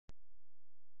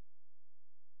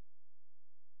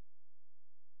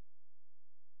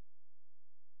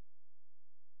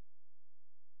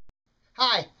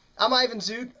Hi, I'm Ivan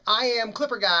Zoot. I am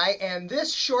Clipper Guy, and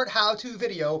this short how-to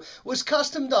video was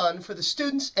custom done for the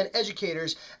students and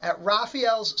educators at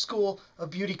Raphael's School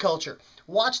of Beauty Culture.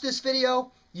 Watch this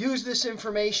video, use this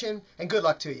information, and good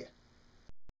luck to you.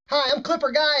 Hi, I'm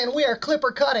Clipper Guy, and we are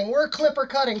clipper cutting. We're clipper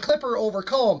cutting, clipper over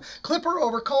comb. Clipper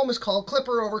over comb is called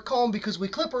clipper over comb because we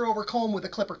clipper over comb with a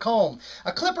clipper comb.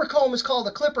 A clipper comb is called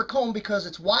a clipper comb because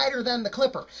it's wider than the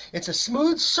clipper. It's a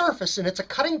smooth surface, and it's a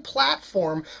cutting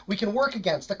platform we can work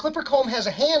against. The clipper comb has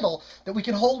a handle that we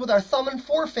can hold with our thumb and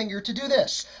forefinger to do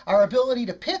this. Our ability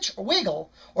to pitch or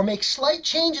wiggle or make slight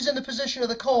changes in the position of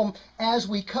the comb as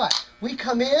we cut. We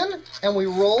come in and we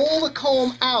roll the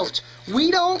comb out.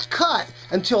 We don't cut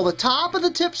until the top of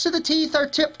the tips of the teeth are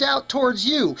tipped out towards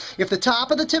you. If the top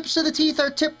of the tips of the teeth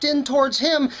are tipped in towards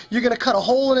him, you're going to cut a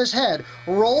hole in his head.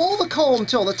 Roll the comb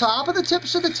till the top of the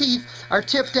tips of the teeth are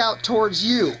tipped out towards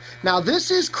you. Now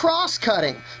this is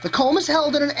cross-cutting. The comb is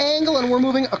held at an angle and we're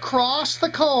moving across the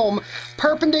comb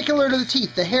perpendicular to the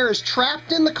teeth. The hair is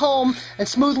trapped in the comb and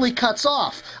smoothly cuts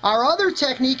off. Our other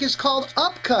technique is called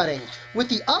up-cutting. With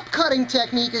the up-cutting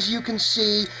technique, as you can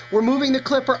see, we're moving the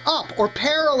clipper up or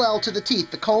parallel to the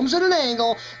teeth. The comb's at an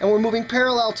angle and we're moving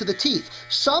parallel to the teeth.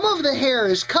 Some of the hair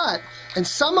is cut and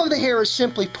some of the hair is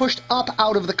simply pushed up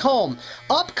out of the comb.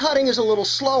 Up-cutting is a little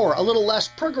slower, a little less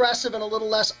progressive, and a little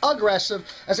less aggressive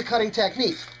as a cutting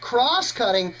technique.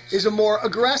 Cross-cutting is a more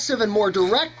aggressive and more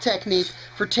direct technique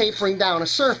for tapering down a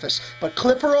surface. But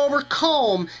clipper over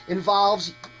comb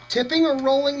involves tipping or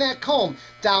rolling that comb.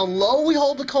 Down low we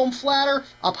hold the comb flatter,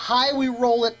 up high we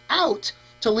roll it out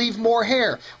to leave more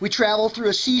hair. We travel through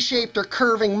a C-shaped or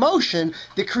curving motion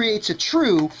that creates a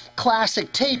true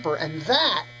classic taper, and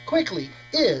that, quickly,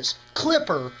 is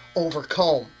clipper over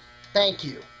comb. Thank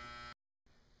you.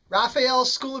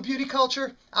 Raphael's School of Beauty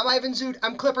Culture. I'm Ivan Zoot.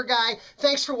 I'm Clipper Guy.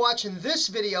 Thanks for watching this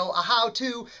video, a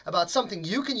how-to about something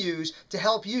you can use to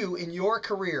help you in your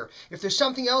career. If there's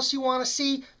something else you want to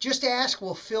see, just ask.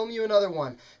 We'll film you another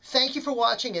one. Thank you for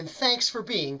watching, and thanks for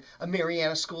being a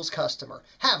Marianna Schools customer.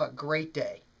 Have a great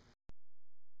day.